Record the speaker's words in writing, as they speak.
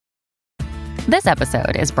This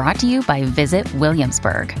episode is brought to you by Visit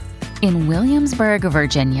Williamsburg. In Williamsburg,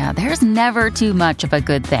 Virginia, there's never too much of a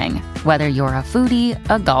good thing. Whether you're a foodie,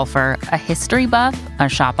 a golfer, a history buff, a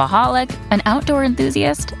shopaholic, an outdoor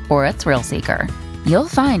enthusiast, or a thrill seeker, you'll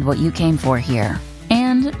find what you came for here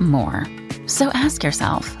and more. So ask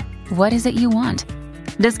yourself, what is it you want?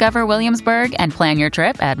 Discover Williamsburg and plan your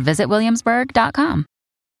trip at visitwilliamsburg.com.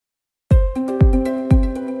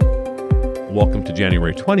 Welcome to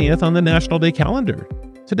January 20th on the National Day calendar.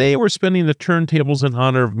 Today, we're spinning the turntables in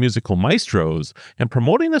honor of musical maestros and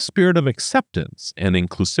promoting a spirit of acceptance and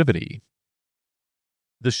inclusivity.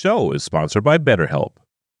 The show is sponsored by BetterHelp.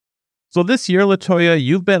 So this year, LaToya,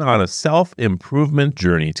 you've been on a self-improvement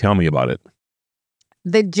journey. Tell me about it.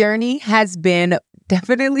 The journey has been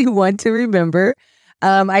definitely one to remember.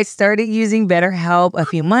 I started using BetterHelp a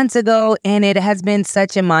few months ago, and it has been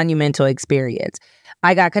such a monumental experience.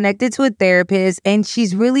 I got connected to a therapist, and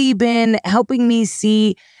she's really been helping me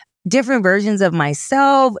see different versions of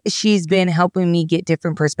myself. She's been helping me get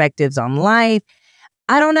different perspectives on life.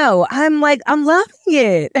 I don't know. I'm loving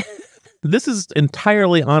it. This is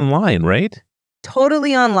entirely online, right?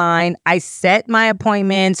 Totally online. I set my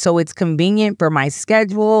appointment so it's convenient for my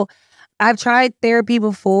schedule. I've tried therapy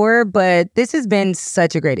before, but this has been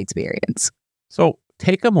such a great experience. So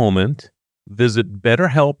take a moment. Visit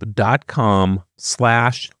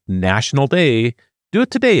betterhelp.com/National Day. Do it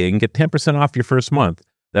today and get 10% off your first month.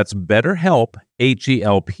 That's BetterHelp,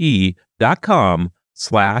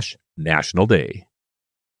 HELP.com/National Day.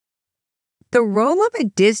 The role of a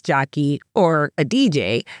disc jockey, or a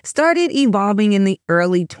DJ, started evolving in the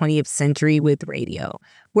early 20th century with radio,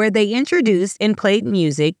 where they introduced and played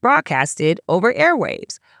music broadcasted over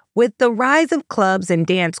airwaves. With the rise of clubs and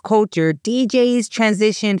dance culture, DJs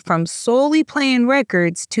transitioned from solely playing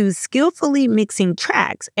records to skillfully mixing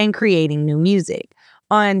tracks and creating new music.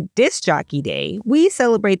 On Disc Jockey Day, we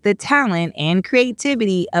celebrate the talent and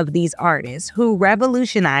creativity of these artists who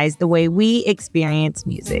revolutionized the way we experience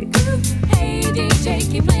music. Hey DJ,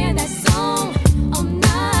 keep playing that song all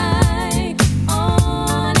night,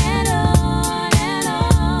 on and on and on and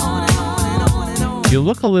on and on. You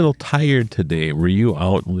look a little tired today. Were you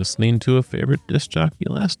out listening to a favorite disc jockey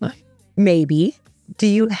last night? Maybe. Do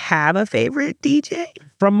you have a favorite DJ?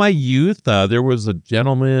 From my youth, there was a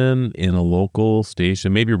gentleman in a local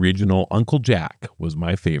station, maybe regional. Uncle Jack was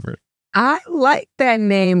my favorite. I like that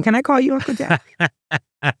name. Can I call you Uncle Jack?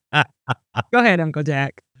 Go ahead, Uncle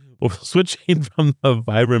Jack. Well, switching from the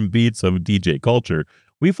vibrant beats of DJ culture,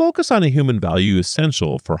 we focus on a human value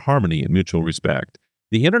essential for harmony and mutual respect.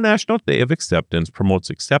 The International Day of Acceptance promotes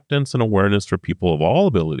acceptance and awareness for people of all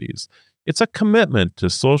abilities. It's a commitment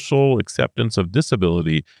to social acceptance of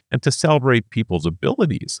disability and to celebrate people's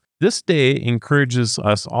abilities. This day encourages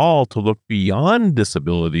us all to look beyond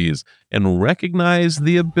disabilities and recognize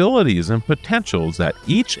the abilities and potentials that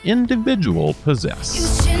each individual possess. You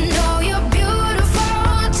should know you're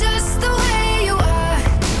beautiful just the way you are,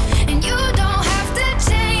 and you don't have to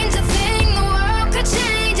change a thing. The world could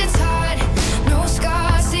change its heart. No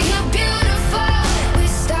scars, see you're beautiful. With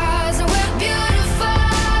stars and we're beautiful.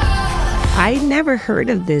 I never heard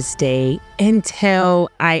of this day until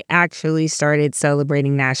I actually started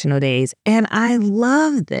celebrating national days, and I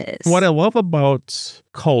love this. What I love about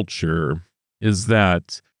culture is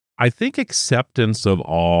that I think acceptance of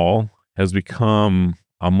all has become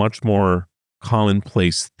a much more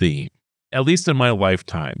commonplace theme, at least in my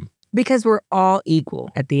lifetime. Because we're all equal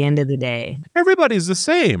at the end of the day. Everybody's the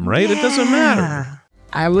same, right? It doesn't matter.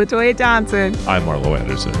 I'm LaToya Johnson. I'm Marlo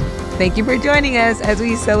Anderson. Thank you for joining us as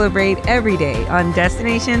we celebrate every day on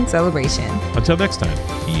Destination Celebration. Until next time,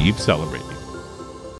 keep celebrating.